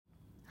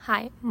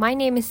Hi, my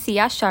name is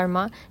Sia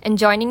Sharma, and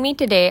joining me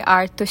today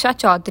are Tusha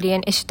Chaudhary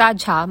and Ishta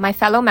Jha, my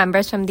fellow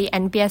members from the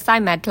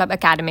NPSI Med Club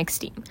Academics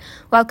team.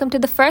 Welcome to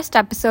the first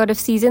episode of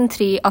Season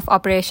 3 of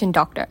Operation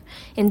Doctor.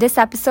 In this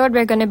episode,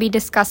 we're going to be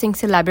discussing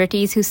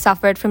celebrities who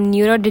suffered from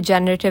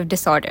neurodegenerative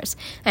disorders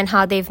and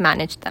how they've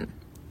managed them.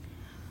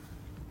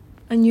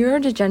 A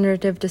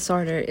neurodegenerative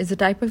disorder is a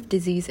type of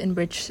disease in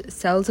which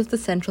cells of the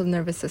central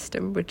nervous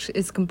system, which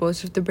is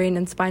composed of the brain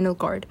and spinal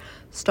cord,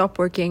 stop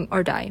working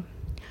or die.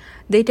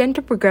 They tend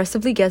to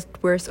progressively get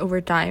worse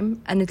over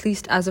time, and at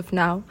least as of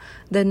now,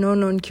 there are no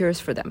known cures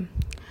for them.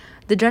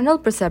 The general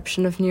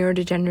perception of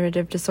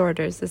neurodegenerative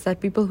disorders is that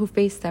people who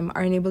face them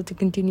are unable to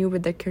continue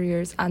with their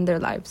careers and their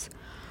lives.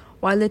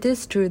 While it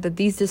is true that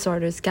these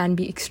disorders can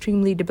be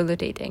extremely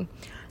debilitating,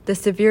 the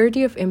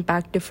severity of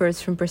impact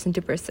differs from person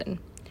to person.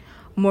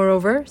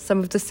 Moreover, some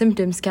of the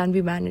symptoms can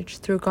be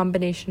managed through a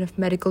combination of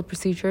medical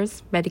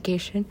procedures,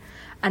 medication,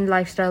 and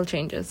lifestyle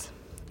changes.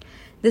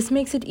 This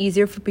makes it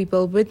easier for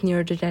people with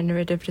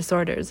neurodegenerative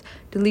disorders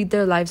to lead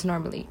their lives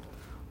normally.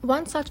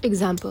 One such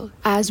example,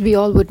 as we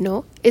all would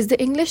know, is the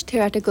English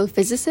theoretical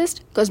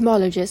physicist,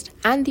 cosmologist,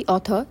 and the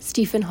author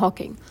Stephen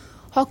Hawking.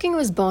 Hawking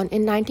was born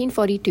in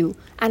 1942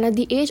 and at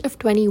the age of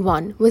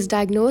 21 was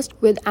diagnosed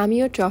with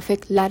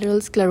amyotrophic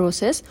lateral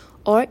sclerosis,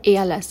 or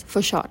ALS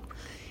for short.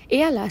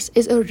 ALS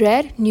is a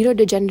rare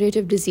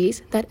neurodegenerative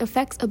disease that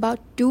affects about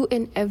 2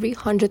 in every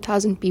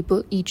 100,000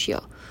 people each year.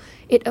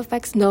 It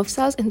affects nerve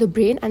cells in the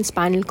brain and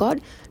spinal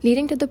cord,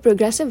 leading to the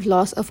progressive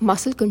loss of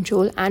muscle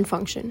control and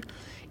function.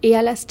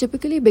 ALS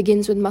typically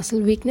begins with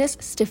muscle weakness,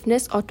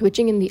 stiffness, or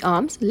twitching in the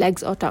arms,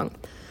 legs, or tongue.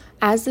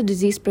 As the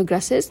disease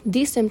progresses,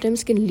 these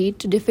symptoms can lead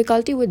to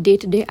difficulty with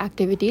day-to-day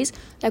activities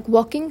like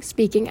walking,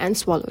 speaking, and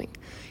swallowing.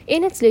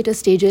 In its later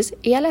stages,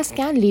 ALS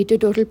can lead to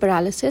total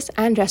paralysis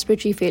and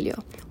respiratory failure,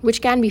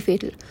 which can be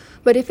fatal.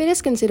 But if it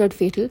is considered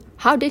fatal,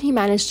 how did he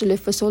manage to live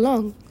for so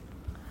long?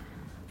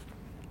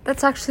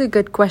 That's actually a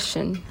good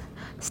question.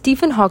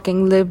 Stephen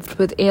Hawking lived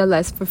with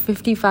ALS for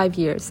 55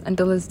 years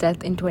until his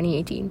death in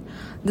 2018.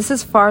 This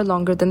is far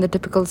longer than the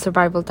typical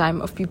survival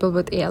time of people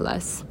with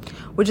ALS,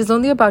 which is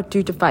only about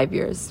 2 to 5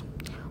 years.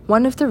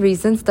 One of the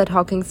reasons that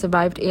Hawking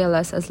survived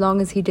ALS as long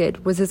as he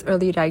did was his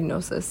early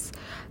diagnosis.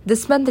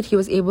 This meant that he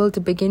was able to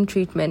begin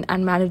treatment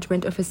and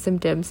management of his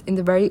symptoms in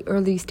the very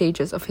early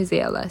stages of his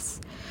ALS.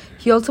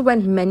 He also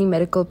went many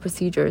medical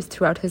procedures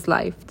throughout his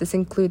life. This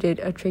included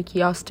a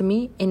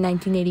tracheostomy in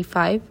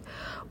 1985,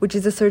 which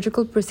is a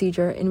surgical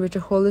procedure in which a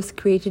hole is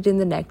created in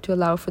the neck to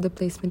allow for the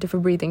placement of a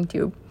breathing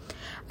tube,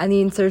 and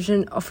the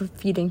insertion of a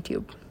feeding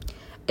tube.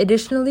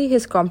 Additionally,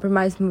 his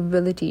compromised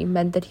mobility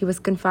meant that he was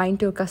confined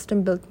to a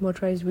custom-built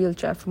motorized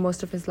wheelchair for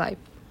most of his life.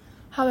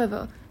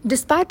 However,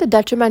 despite the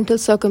detrimental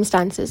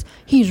circumstances,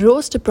 he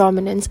rose to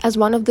prominence as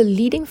one of the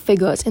leading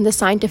figures in the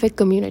scientific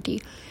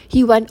community.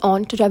 He went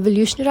on to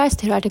revolutionize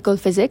theoretical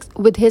physics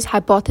with his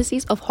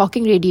hypotheses of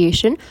Hawking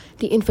radiation,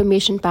 the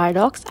information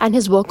paradox, and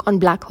his work on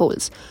black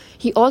holes.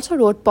 He also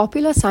wrote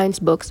popular science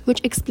books which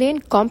explain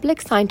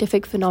complex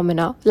scientific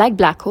phenomena like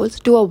black holes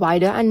to a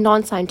wider and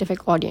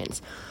non-scientific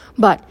audience.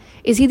 But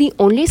is he the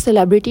only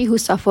celebrity who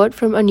suffered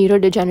from a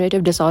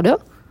neurodegenerative disorder?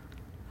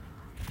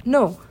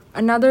 No.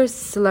 Another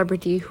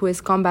celebrity who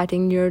is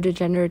combating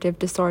neurodegenerative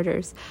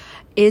disorders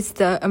is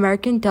the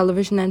American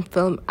television and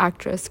film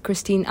actress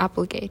Christina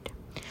Applegate.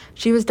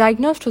 She was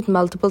diagnosed with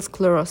multiple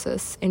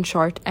sclerosis, in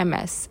short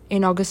MS,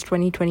 in August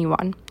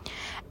 2021.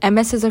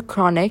 MS is a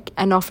chronic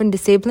and often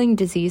disabling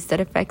disease that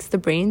affects the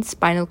brain,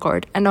 spinal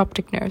cord, and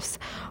optic nerves,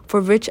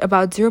 for which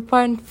about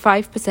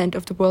 0.5%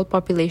 of the world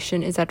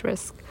population is at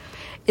risk.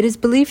 It is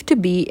believed to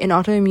be an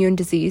autoimmune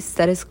disease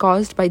that is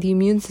caused by the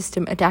immune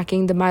system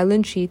attacking the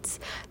myelin sheaths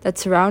that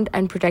surround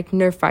and protect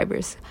nerve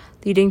fibers,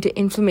 leading to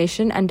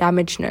inflammation and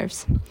damaged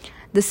nerves.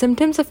 The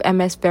symptoms of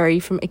MS vary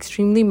from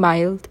extremely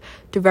mild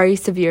to very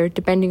severe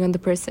depending on the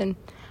person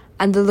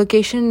and the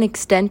location and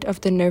extent of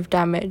the nerve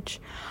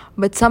damage.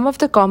 But some of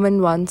the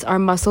common ones are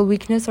muscle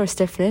weakness or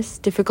stiffness,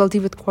 difficulty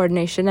with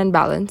coordination and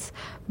balance,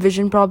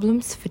 vision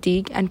problems,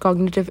 fatigue, and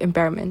cognitive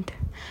impairment.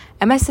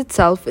 MS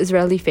itself is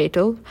rarely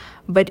fatal,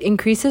 but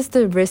increases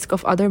the risk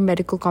of other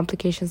medical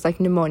complications like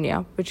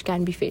pneumonia, which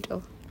can be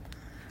fatal.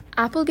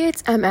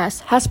 Applegate's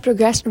MS has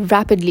progressed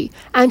rapidly,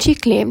 and she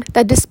claimed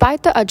that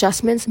despite the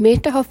adjustments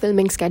made to her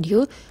filming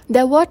schedule,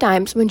 there were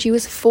times when she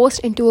was forced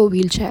into a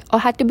wheelchair or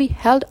had to be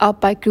held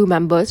up by crew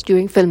members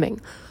during filming.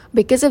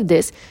 Because of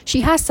this,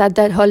 she has said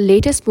that her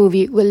latest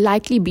movie will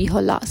likely be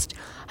her last.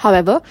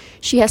 However,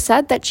 she has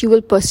said that she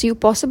will pursue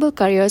possible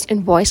careers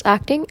in voice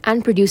acting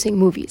and producing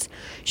movies.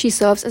 She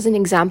serves as an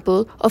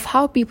example of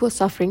how people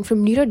suffering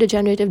from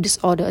neurodegenerative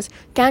disorders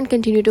can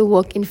continue to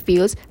work in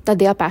fields that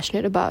they are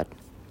passionate about.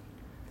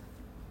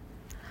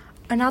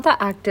 Another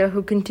actor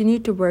who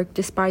continued to work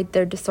despite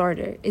their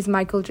disorder is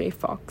Michael J.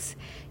 Fox.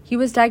 He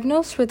was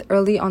diagnosed with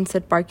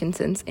early-onset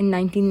Parkinson's in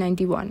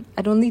 1991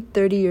 at only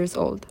 30 years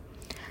old.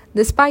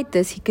 Despite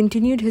this, he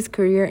continued his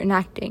career in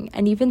acting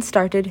and even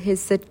started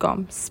his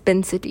sitcom,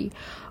 Spin City,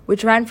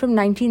 which ran from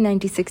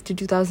 1996 to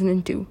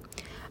 2002.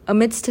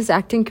 Amidst his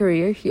acting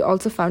career, he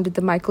also founded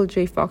the Michael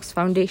J. Fox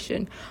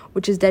Foundation,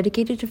 which is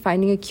dedicated to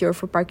finding a cure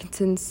for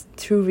Parkinson's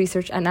through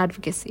research and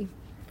advocacy.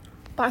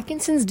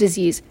 Parkinson's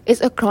disease is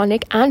a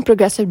chronic and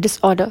progressive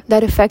disorder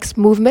that affects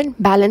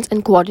movement, balance,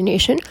 and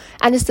coordination,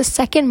 and is the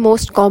second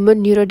most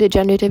common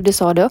neurodegenerative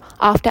disorder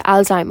after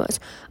Alzheimer's,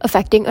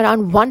 affecting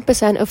around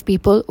 1% of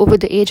people over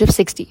the age of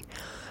 60.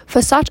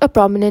 For such a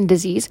prominent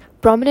disease,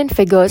 prominent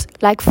figures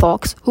like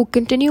Fox, who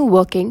continue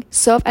working,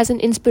 serve as an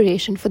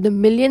inspiration for the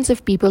millions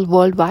of people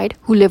worldwide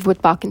who live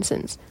with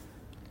Parkinson's.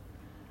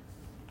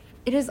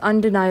 It is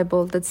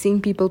undeniable that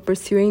seeing people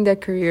pursuing their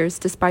careers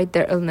despite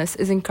their illness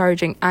is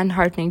encouraging and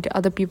heartening to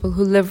other people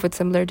who live with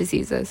similar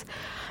diseases.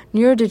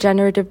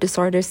 Neurodegenerative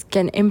disorders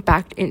can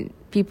impact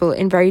people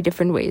in very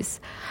different ways.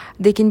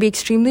 They can be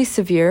extremely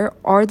severe,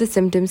 or the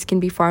symptoms can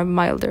be far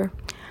milder.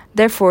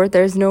 Therefore,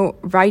 there is no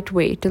right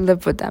way to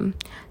live with them.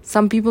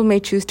 Some people may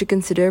choose to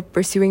consider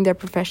pursuing their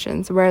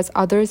professions, whereas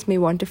others may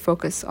want to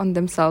focus on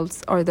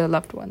themselves or their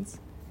loved ones.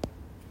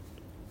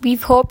 We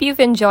hope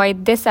you've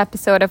enjoyed this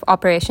episode of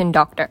Operation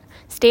Doctor.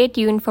 Stay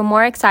tuned for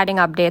more exciting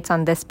updates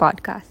on this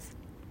podcast.